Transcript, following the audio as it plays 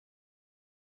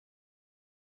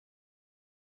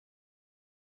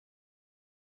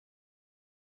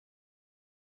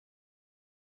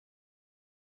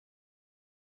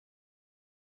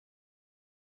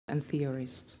and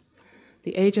theorists.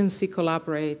 The agency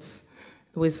collaborates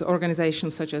with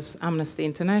organizations such as Amnesty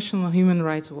International, Human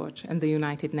Rights Watch, and the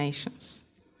United Nations.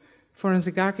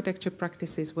 Forensic architecture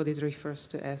practices what it refers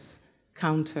to as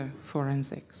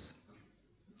counter-forensics.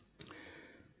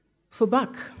 For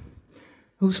Bach,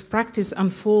 whose practice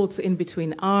unfolds in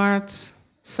between art,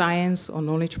 science or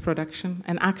knowledge production,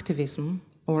 and activism,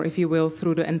 or if you will,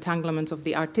 through the entanglement of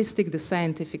the artistic, the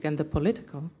scientific, and the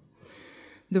political,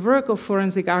 the work of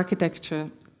forensic architecture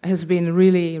has been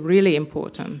really, really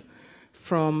important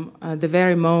from the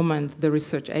very moment the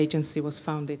research agency was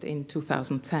founded in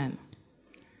 2010.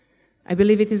 I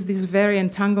believe it is this very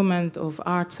entanglement of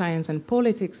art, science, and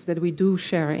politics that we do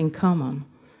share in common,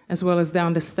 as well as the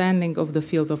understanding of the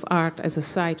field of art as a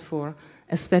site for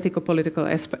aesthetico-political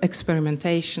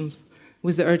experimentations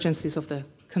with the urgencies of the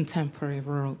contemporary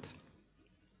world.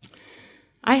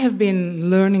 I have been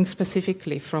learning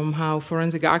specifically from how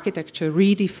forensic architecture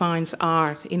redefines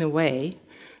art in a way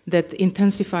that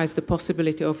intensifies the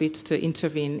possibility of it to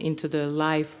intervene into the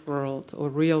live world or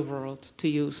real world, to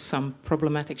use some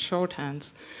problematic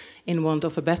shorthands, in want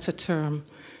of a better term,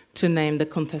 to name the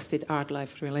contested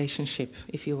art-life relationship,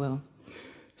 if you will.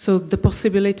 So the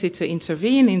possibility to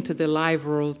intervene into the live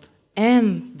world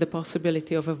and the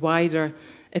possibility of a wider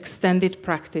extended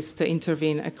practice to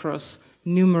intervene across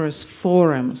numerous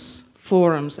forums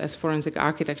as forensic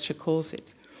architecture calls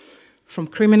it, from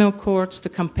criminal courts to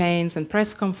campaigns and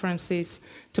press conferences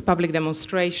to public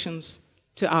demonstrations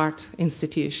to art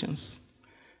institutions.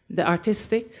 The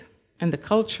artistic and the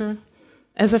culture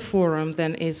as a forum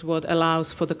then is what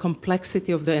allows for the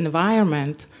complexity of the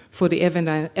environment for the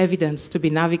evidence to be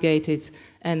navigated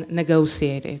and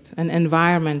negotiated, an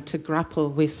environment to grapple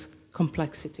with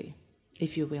complexity,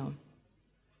 if you will.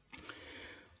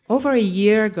 Over a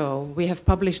year ago, we have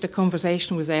published a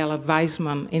conversation with Eyal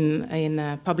Weizman in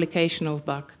a publication of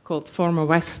Bach called Former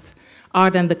West,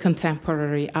 Art and the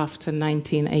Contemporary After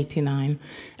 1989.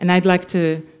 And I'd like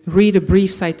to read a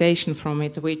brief citation from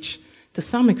it, which to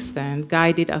some extent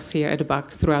guided us here at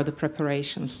Bach throughout the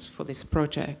preparations for this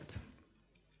project.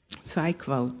 So I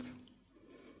quote,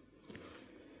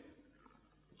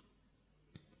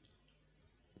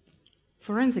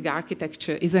 "Forensic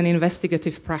architecture is an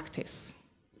investigative practice.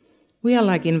 We are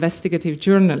like investigative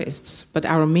journalists, but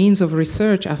our means of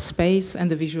research are space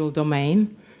and the visual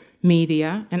domain,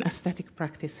 media, and aesthetic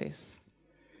practices.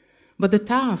 But the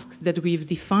task that we've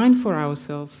defined for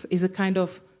ourselves is a kind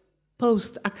of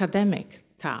post-academic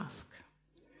task.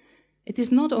 It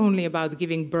is not only about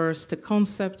giving birth to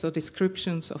concepts or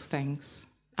descriptions of things.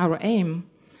 Our aim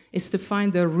is to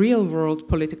find the real-world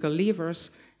political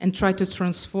levers and try to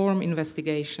transform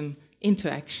investigation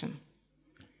into action.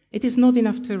 It is not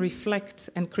enough to reflect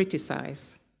and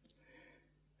criticize.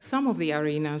 Some of the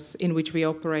arenas in which we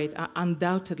operate are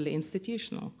undoubtedly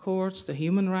institutional: courts, the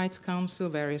Human Rights Council,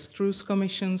 various truth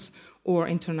commissions, or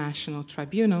international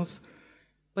tribunals,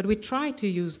 but we try to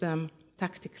use them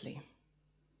tactically.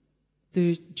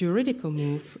 The juridical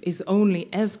move is only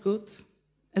as good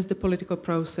as the political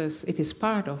process it is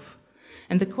part of,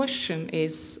 and the question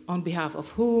is on behalf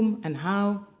of whom and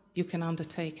how you can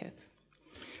undertake it.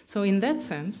 So in that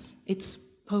sense, it's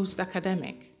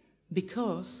post-academic,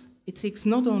 because it seeks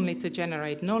not only to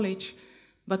generate knowledge,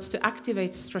 but to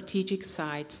activate strategic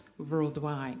sites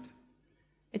worldwide.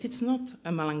 It is not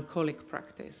a melancholic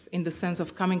practice in the sense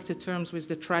of coming to terms with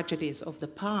the tragedies of the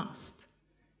past.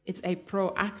 It's a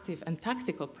proactive and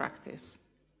tactical practice.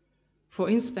 For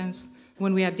instance,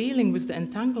 when we are dealing with the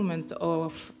entanglement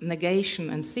of negation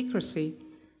and secrecy,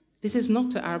 this is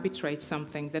not to arbitrate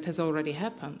something that has already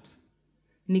happened.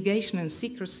 Negation and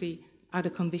secrecy are the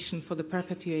condition for the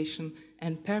perpetuation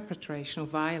and perpetration of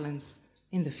violence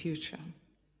in the future.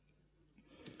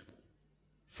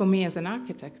 For me as an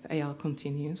architect, Eyal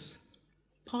continues,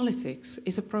 politics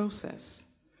is a process,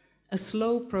 a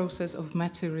slow process of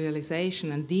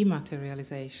materialization and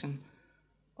dematerialization,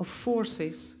 of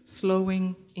forces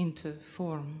slowing into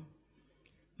form.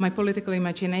 My political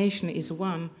imagination is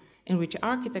one in which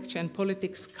architecture and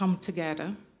politics come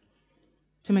together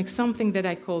to make something that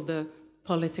I call the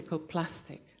political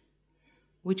plastic,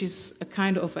 which is a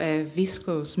kind of a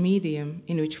viscose medium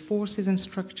in which forces and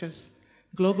structures,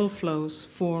 global flows,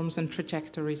 forms, and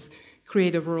trajectories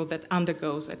create a world that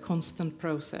undergoes a constant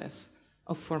process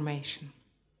of formation."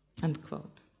 End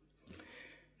quote.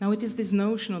 Now it is this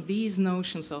notion of these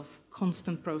notions of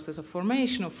constant process of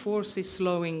formation, of forces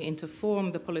slowing into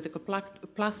form, the political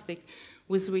plastic,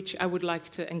 with which I would like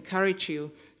to encourage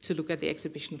you to look at the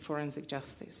exhibition Forensic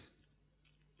Justice.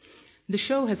 The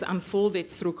show has unfolded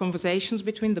through conversations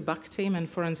between the BAC team and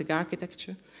forensic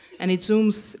architecture, and it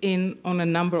zooms in on a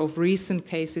number of recent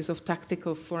cases of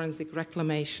tactical forensic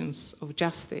reclamations of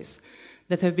justice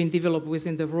that have been developed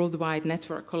within the worldwide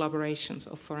network collaborations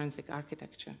of forensic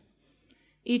architecture.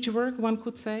 Each work, one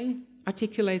could say,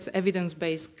 articulates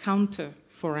evidence-based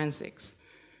counter-forensics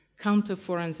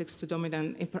to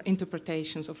dominant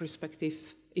interpretations of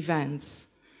respective events,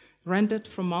 rendered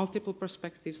from multiple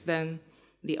perspectives than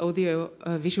the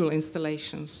audio-visual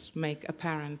installations make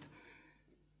apparent,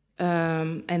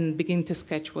 and begin to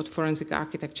sketch what forensic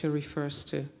architecture refers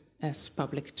to as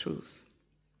public truth.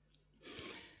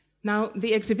 Now,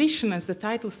 the exhibition, as the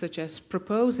title suggests,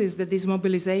 proposes that these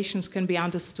mobilizations can be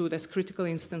understood as critical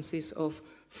instances of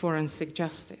forensic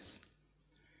justice.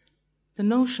 The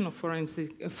notion of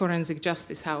forensic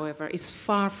justice, however, is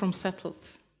far from settled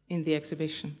in the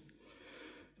exhibition.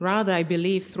 Rather, I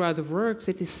believe throughout the works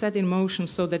it is set in motion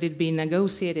so that it be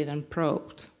negotiated and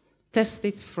probed,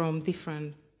 tested from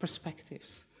different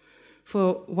perspectives.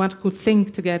 For one could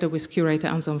think, together with curator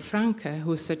Anselm Franke,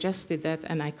 who suggested that,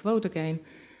 and I quote again,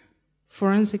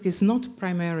 forensic is not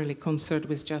primarily concerned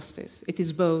with justice. It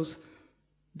is both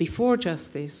before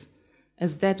justice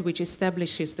as that which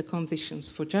establishes the conditions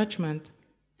for judgment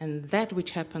and that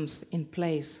which happens in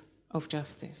place of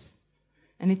justice.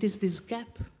 And it is this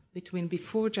gap between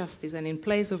before justice and in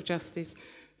place of justice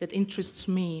that interests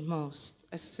me most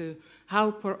as to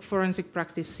how forensic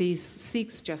practice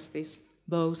seeks justice,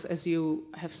 both, as you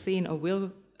have seen or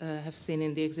will have seen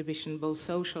in the exhibition, both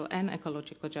social and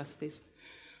ecological justice,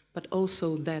 but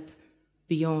also that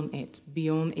beyond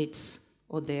its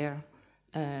or their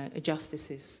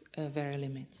justice's very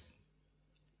limits.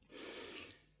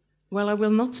 Well, I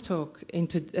will not talk in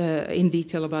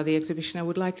detail about the exhibition. I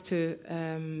would like to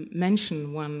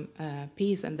mention one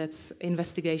piece, and that's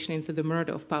Investigation into the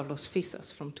Murder of Pavlos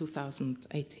Fissas from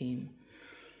 2018.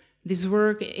 This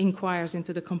work inquires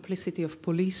into the complicity of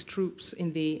police troops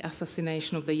in the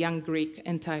assassination of the young Greek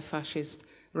anti-fascist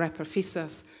rapper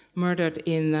Fissas, murdered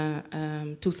in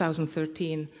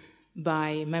 2013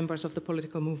 by members of the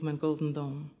political movement Golden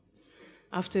Dawn.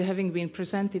 After having been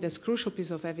presented as a crucial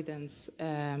piece of evidence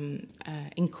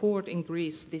in court in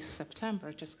Greece this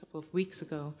September, just a couple of weeks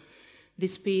ago,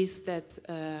 this piece that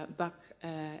BAC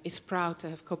is proud to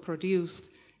have co-produced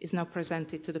is now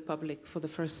presented to the public for the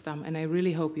first time, and I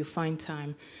really hope you find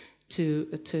time to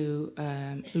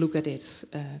look at it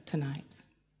tonight.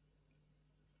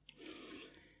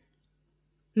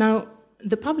 Now,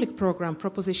 the public program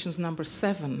propositions number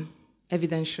 7,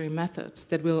 Evidentiary Methods,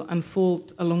 that will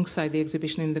unfold alongside the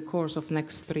exhibition in the course of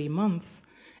next 3 months,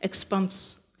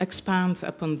 expands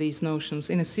upon these notions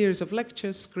in a series of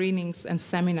lectures, screenings, and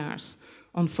seminars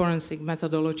on forensic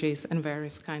methodologies and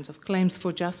various kinds of claims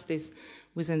for justice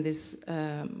within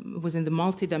the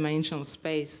multidimensional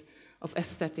space of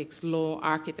aesthetics, law,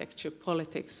 architecture,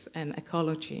 politics, and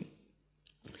ecology.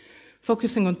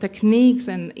 Focusing on techniques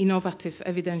and innovative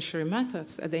evidentiary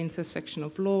methods at the intersection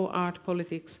of law, art,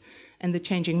 politics, and the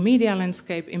changing media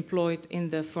landscape employed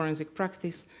in the forensic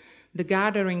practice, the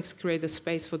gatherings create a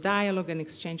space for dialogue and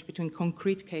exchange between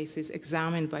concrete cases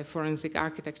examined by forensic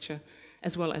architecture,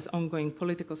 as well as ongoing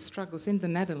political struggles in the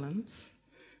Netherlands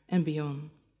and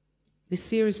beyond. This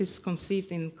series is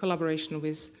conceived in collaboration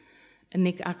with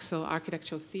Nick Axel,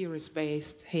 architectural theorist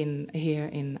based here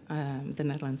in the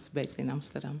Netherlands, based in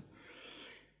Amsterdam.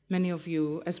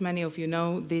 As many of you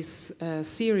know, this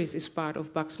series is part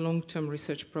of BAC's long-term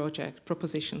research project,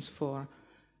 Propositions for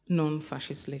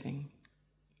Non-Fascist Living.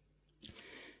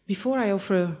 Before I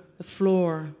offer the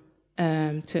floor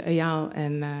to Eyal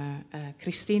and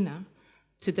Christina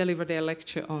to deliver their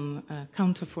lecture on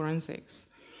counter-forensics,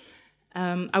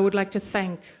 I would like to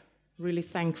really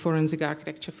thank forensic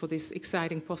architecture for this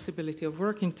exciting possibility of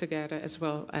working together, as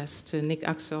well as to Nick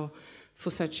Axel for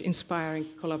such inspiring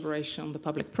collaboration on the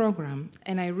public program.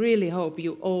 And I really hope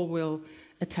you all will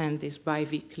attend this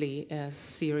bi-weekly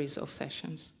series of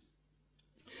sessions.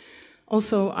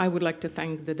 Also, I would like to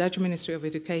thank the Dutch Ministry of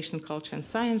Education, Culture and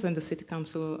Science and the City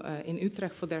Council in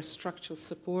Utrecht for their structural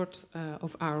support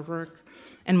of our work,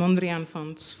 and Mondrian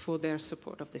Funds for their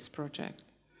support of this project.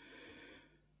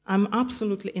 I'm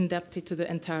absolutely indebted to the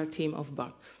entire team of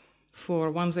BAC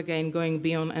for once again going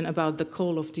beyond and about the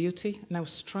call of duty. And I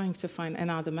was trying to find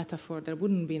another metaphor that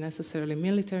wouldn't be necessarily a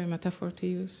military metaphor to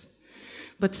use,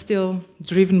 but still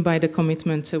driven by the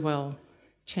commitment to, well,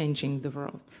 changing the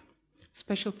world.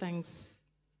 Special thanks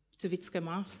to Witske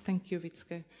Maas, thank you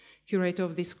Witske, curator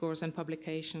of discourse and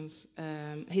publications,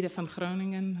 Hide van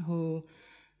Groningen, who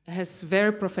has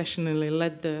very professionally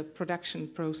led the production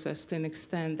process to an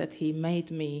extent that he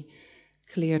made me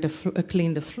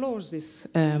clean the floors this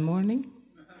morning.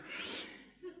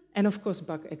 And of course,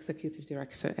 BUG Executive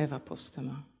Director Eva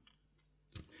Postema.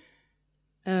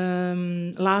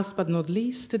 Last but not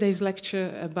least, today's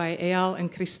lecture by Eyal and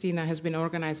Christina has been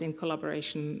organized in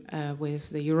collaboration with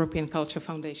the European Culture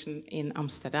Foundation in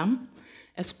Amsterdam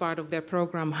as part of their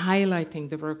program highlighting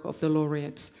the work of the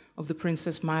laureates of the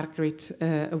Princess Margriet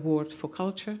Award for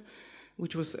Culture,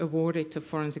 which was awarded to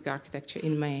forensic architecture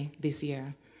in May this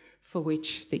year, for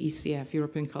which the ECF,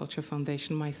 European Culture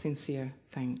Foundation, my sincere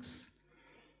thanks.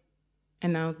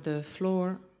 And now the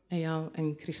floor, Eyal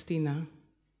and Christina,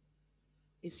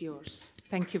 is yours.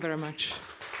 Thank you very much.